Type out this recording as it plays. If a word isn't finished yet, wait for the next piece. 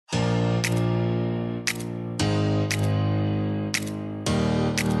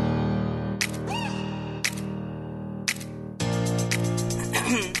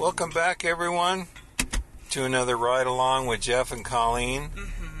Welcome back, everyone, to another Ride Along with Jeff and Colleen.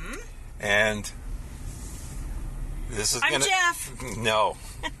 Mm-hmm. And this is I'm Jeff. No.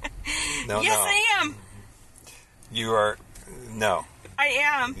 No, yes, no. I am. You are... No. I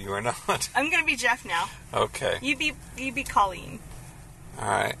am. You are not. I'm going to be Jeff now. Okay. You be Colleen. All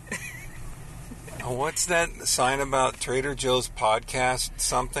right. What's that sign about Trader Joe's podcast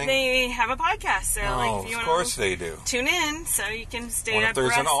something? They have a podcast, so if you of course they do. Tune in so you can stay What if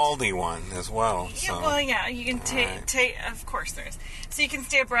abreast. there's an Aldi one as well? Yeah, So. well, yeah, you can take. Of course, there is. So you can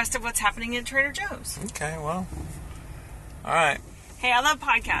stay abreast of what's happening at Trader Joe's. Okay, well, all right. Hey, I love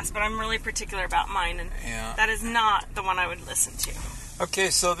podcasts, but I'm really particular about mine, and that is not the one I would listen to. Okay,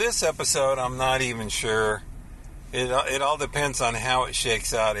 so this episode, I'm not even sure. It all depends on how it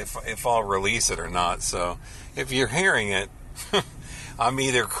shakes out, if I'll release it or not. So if you're hearing it, I'm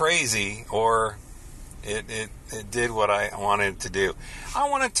either crazy or it did what I wanted it to do. I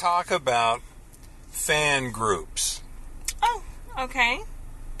want to talk about fan groups. Oh, okay.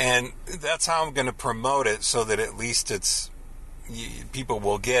 And that's how I'm going to promote it, so that at least people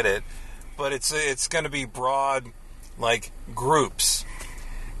will get it. But it's going to be broad, like groups,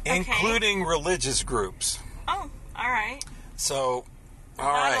 including religious groups. Oh, all right. So,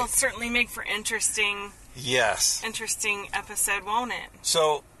 That'll certainly make for interesting episode, won't it?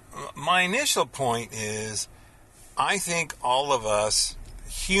 So, my initial point is, I think all of us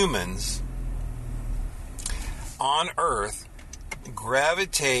humans on Earth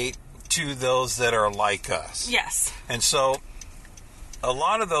gravitate to those that are like us. Yes. And so, a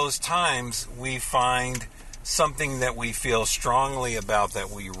lot of those times we find something that we feel strongly about that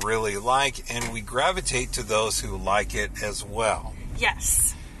we really like, and we gravitate to those who like it as well.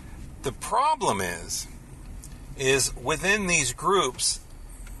 Yes. The problem is within these groups,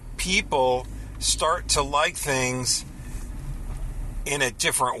 people start to like things in a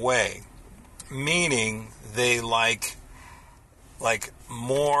different way, meaning they like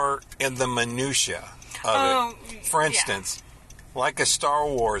more in the minutia of it. For instance, like a Star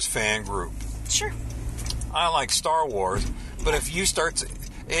Wars fan group. Sure. I like Star Wars, but if you start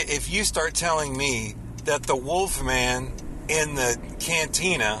telling me that the Wolfman in the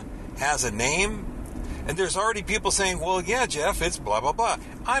cantina has a name, and there's already people saying, well, yeah, Jeff, it's blah, blah, blah.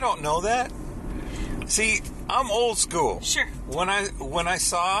 I don't know that. See, I'm old school. Sure. When I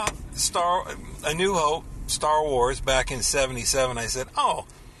saw A New Hope, Star Wars, back in 77, I said, oh,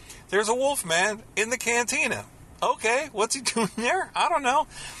 there's a Wolfman in the cantina. Okay, what's he doing there? I don't know.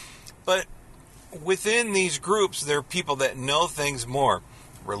 But within these groups, there are people that know things more.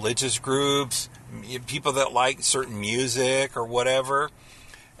 Religious groups, people that like certain music or whatever.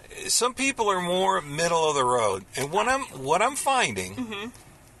 Some people are more middle of the road. And what I'm finding,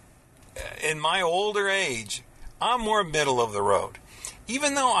 in my older age, I'm more middle of the road.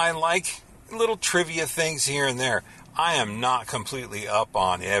 Even though I like little trivia things here and there, I am not completely up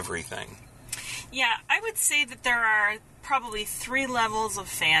on everything. Yeah, I would say that there are probably 3 levels of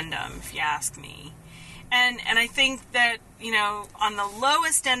fandom, if you ask me. And I think that, on the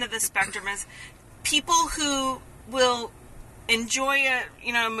lowest end of the spectrum is people who will enjoy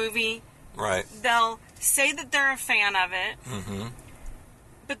a movie. Right. They'll say that they're a fan of it. Mm-hmm.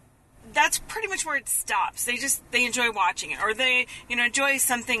 But that's pretty much where it stops. They enjoy watching it. Or they, enjoy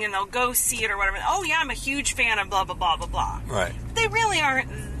something and they'll go see it or whatever. Oh, yeah, I'm a huge fan of blah, blah, blah, blah, blah. Right. They really aren't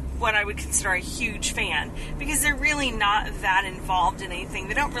what I would consider a huge fan, because they're really not that involved in anything.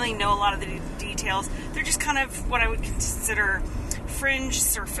 They don't really know a lot of the details. They're just kind of what I would consider fringe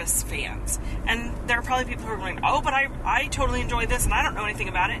surface fans. And there are probably people who are going, oh, but I totally enjoy this and I don't know anything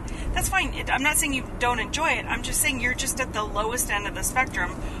about it. That's fine. I'm not saying you don't enjoy it. I'm just saying you're just at the lowest end of the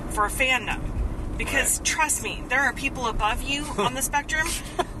spectrum for fandom. Because trust me, there are people above you on the spectrum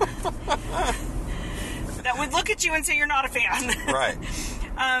that would look at you and say you're not a fan. Right.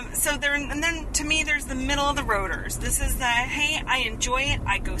 And then to me, there's the middle of the roaders. This is the, hey, I enjoy it,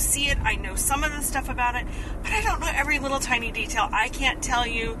 I go see it, I know some of the stuff about it, but I don't know every little tiny detail. I can't tell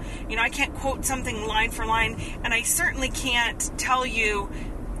you, I can't quote something line for line, and I certainly can't tell you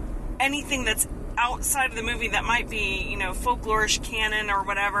anything that's outside of the movie that might be, folklorish canon or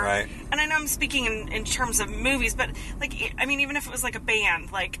whatever. Right. And I know I'm speaking in terms of movies, but, even if it was like a band,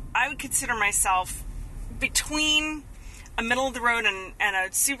 I would consider myself between a middle of the road and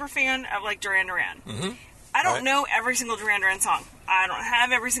a super fan of Duran Duran. Mm-hmm. I don't know every single Duran Duran song. I don't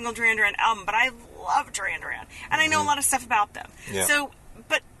have every single Duran Duran album, but I love Duran Duran. And I know a lot of stuff about them. Yeah. So,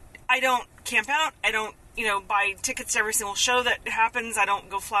 but I don't camp out. I don't, buy tickets to every single show that happens. I don't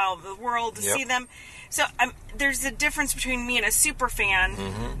go fly all over the world to see them. So there's a difference between me and a super fan,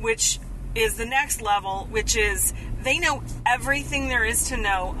 which is the next level, which is they know everything there is to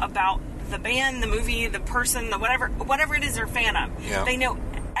know about the band, the movie, the person, the whatever it is they're a fan of. Yeah. They know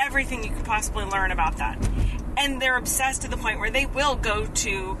everything you could possibly learn about that. And they're obsessed to the point where they will go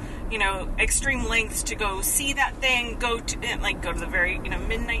to, extreme lengths to go see that thing, go to the very,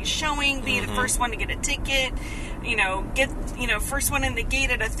 midnight showing, be the first one to get a ticket, get, first one in the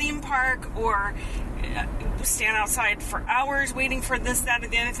gate at a theme park, or stand outside for hours waiting for this, that, or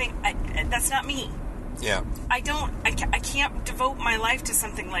the other thing. That's not me. Yeah. I can't devote my life to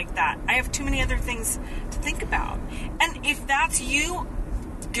something like that. I have too many other things to think about. And if that's you,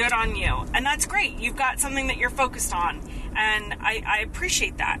 good on you. And that's great. You've got something that you're focused on. And I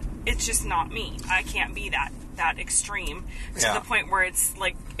appreciate that. It's just not me. I can't be that extreme to the point where it's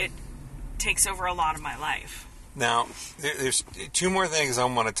like it takes over a lot of my life. Now, there's two more things I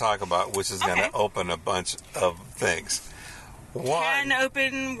want to talk about, which is going to open a bunch of things. Can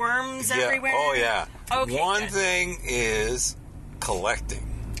open worms everywhere? Oh, yeah. Okay, One good. thing is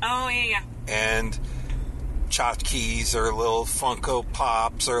collecting. Oh, yeah. And tchotchkes or little Funko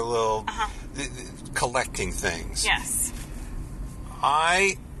Pops or little collecting things. Yes.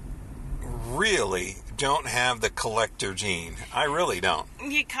 I really don't have the collector gene. I really don't.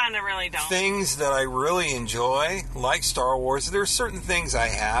 You kind of really don't. Things that I really enjoy, like Star Wars, there are certain things I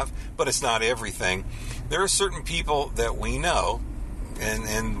have, but it's not everything. There are certain people that we know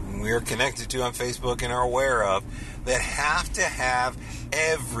and we're connected to on Facebook and are aware of that have to have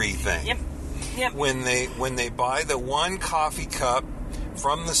everything. Yep. When they buy the one coffee cup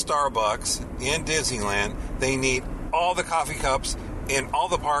from the Starbucks in Disneyland, they need all the coffee cups in all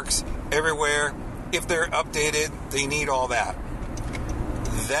the parks everywhere. If they're updated, they need all that.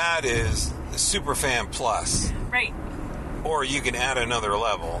 That is Superfan Plus. Right. Or you can add another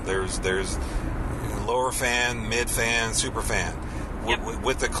level. There's lower fan, mid fan, super fan,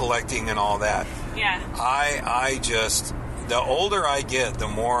 with the collecting and all that. Yeah. I just, the older I get, the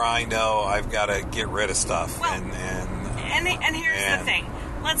more I know I've got to get rid of stuff. Well, and here's the thing.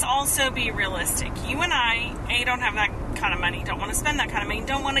 Let's also be realistic. You and I, don't have that kind of money, don't want to spend that kind of money,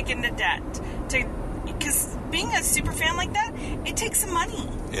 don't want to get into debt. Because being a super fan like that, it takes some money.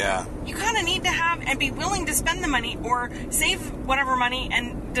 Yeah. You kind of need to have and be willing to spend the money or save whatever money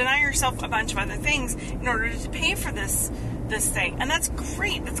and deny yourself a bunch of other things in order to pay for this thing. And that's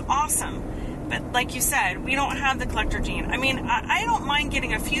great. That's awesome. But like you said, we don't have the collector gene. I mean, I don't mind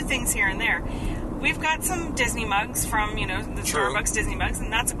getting a few things here and there. We've got some Disney mugs from, the True. Starbucks Disney mugs,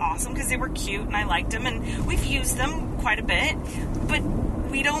 and that's awesome because they were cute and I liked them, and we've used them quite a bit. But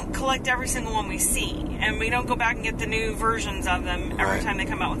we don't collect every single one we see, and we don't go back and get the new versions of them every time they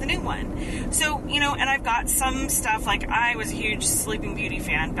come out with a new one. So, and I've got some stuff, like I was a huge Sleeping Beauty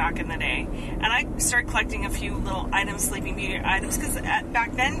fan back in the day, and I started collecting a few little items, Sleeping Beauty items, because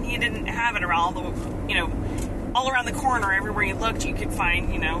back then you didn't have it around all around the corner, everywhere you looked, you could find,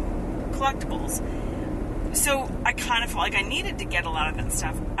 collectibles. So I kind of felt like I needed to get a lot of that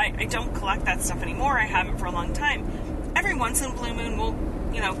stuff. I don't collect that stuff anymore. I haven't for a long time. Every once in a blue moon,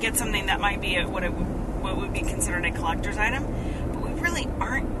 we'll get something that might be what would be considered a collector's item, but we really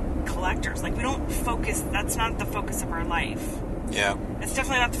aren't collectors. Like, we don't focus. That's not the focus of our life. Yeah. It's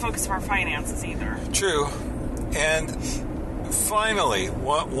definitely not the focus of our finances either. True. And finally,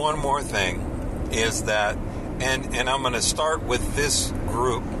 one more thing is that, and I'm going to start with this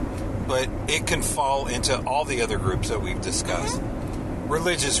group, but it can fall into all the other groups that we've discussed. Mm-hmm.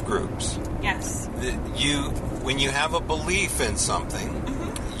 Religious groups. Yes. When you have a belief in something,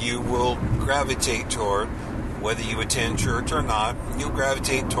 you will gravitate toward, whether you attend church or not, you'll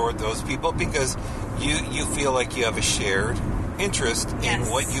gravitate toward those people because you feel like you have a shared interest in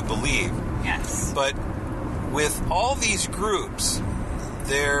what you believe. Yes. But with all these groups,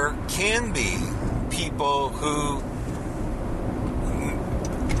 there can be people who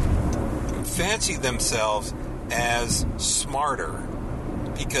fancy themselves as smarter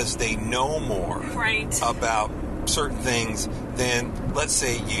because they know more about certain things than, let's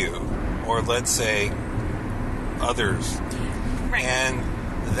say, you or let's say others. Right. And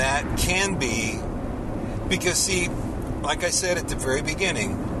that can be because, see, like I said at the very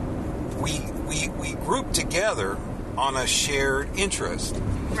beginning, we group together on a shared interest.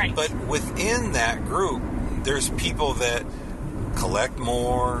 Right. But within that group, there's people that collect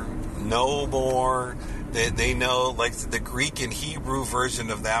more, know more, that they know like the Greek and Hebrew version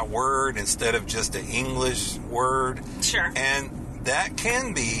of that word instead of just an English word. Sure. And that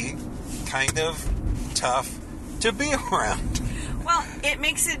can be kind of tough to be around. Well, it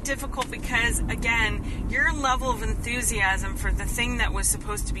makes it difficult because, again, your level of enthusiasm for the thing that was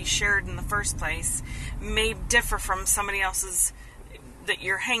supposed to be shared in the first place may differ from somebody else's, that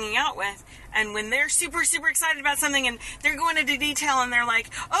you're hanging out with, and when they're super, super excited about something and they're going into detail and they're like,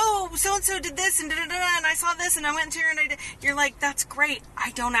 oh, so-and-so did this and da-da-da, and I saw this and I went here and I did, you're like, that's great.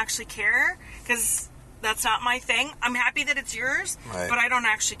 I don't actually care because that's not my thing. I'm happy that it's yours, right, but I don't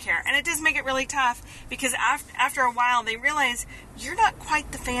actually care. And it does make it really tough because after a while they realize you're not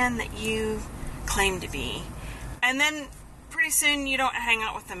quite the fan that you claim to be. And then pretty soon you don't hang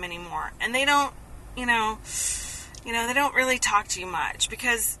out with them anymore. And they don't, they don't really talk to you much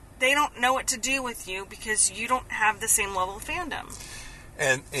because they don't know what to do with you because you don't have the same level of fandom.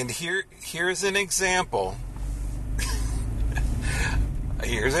 And here's an example.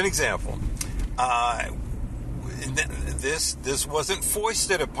 Here's an example. This wasn't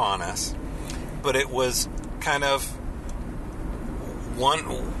foisted upon us, but it was kind of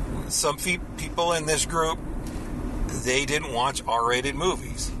some people in this group, they didn't watch R-rated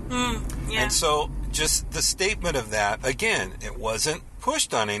movies. Yeah. And so just the statement of that, again, it wasn't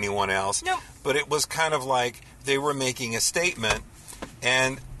pushed on anyone else, nope, but it was kind of like they were making a statement,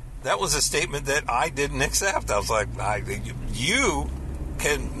 and that was a statement that I didn't accept. I was like, you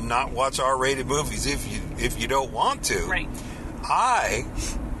can not watch R-rated movies if you don't want to. Right. I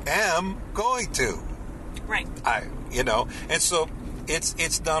am going to. Right. And so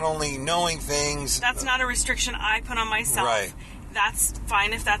it's not only knowing things. That's not a restriction I put on myself. Right. That's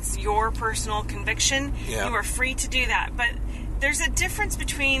fine if that's your personal conviction. Yeah. You are free to do that. But there's a difference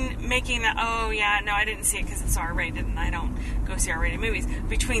between making that, oh, yeah, no, I didn't see it because it's R-rated and I don't go see R-rated movies,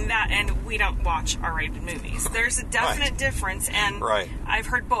 between that and we don't watch R-rated movies. There's a definite right, difference, and right, I've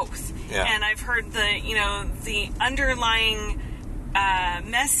heard both. Yeah. And I've heard the underlying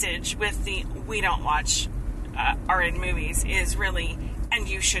message with the we don't watch R-rated movies is really, and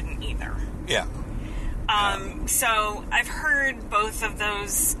you shouldn't either. Yeah. So I've heard both of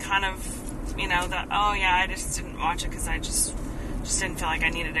those kind of, I just didn't watch it because I just didn't feel like I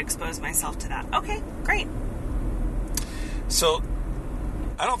needed to expose myself to that. Okay, great. So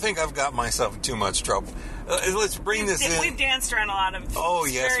I don't think I've got myself in too much trouble. Let's bring this in. We've danced around a lot of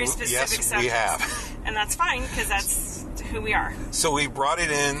very specific subjects. We have. And that's fine because that's who we are. So we brought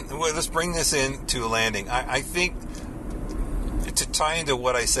it in. Well, let's bring this in to a landing. I think to tie into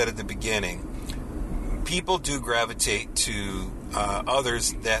what I said at the beginning, people do gravitate to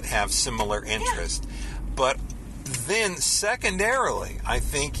others that have similar interests. Yeah. But then secondarily, I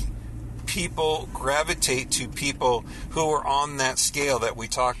think people gravitate to people who are on that scale that we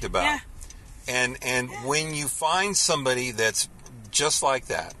talked about. Yeah. And when you find somebody that's just like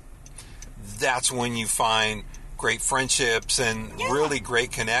that, that's when you find great friendships and really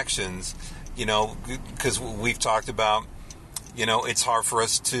great connections, because we've talked about, it's hard for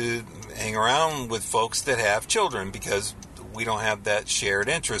us to hang around with folks that have children because we don't have that shared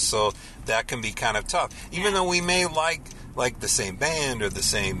interest. So that can be kind of tough. Even though we may like the same band or the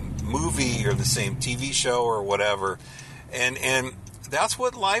same movie or the same TV show or whatever. And that's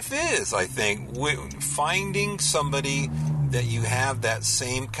what life is, I think. Finding somebody that you have that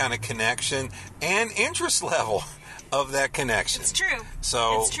same kind of connection and interest level of that connection. It's true.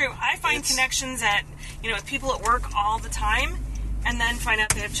 So it's true. I find connections at, with people at work all the time, and then find out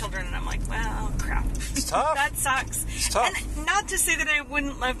they have children, and I'm like, well, crap. It's tough. That sucks. It's tough. And not to say that I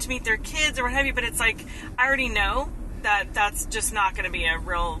wouldn't love to meet their kids or what have you, but it's like, I already know that that's just not going to be a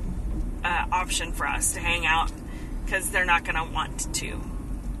real option for us to hang out, because they're not going to want to.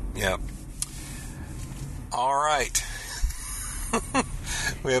 Yep. All right.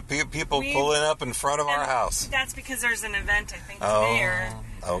 We have people pulling up in front of our house. That's because there's an event, I think, today,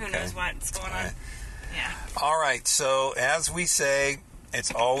 or okay. Who knows what's going on. Yeah. All right. So, as we say,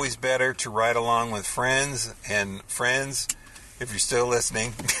 it's always better to ride along with friends. And friends, if you're still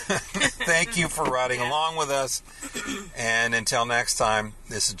listening, thank you for riding along with us. And until next time,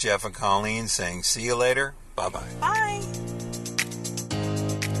 this is Jeff and Colleen saying see you later. Bye-bye. Bye.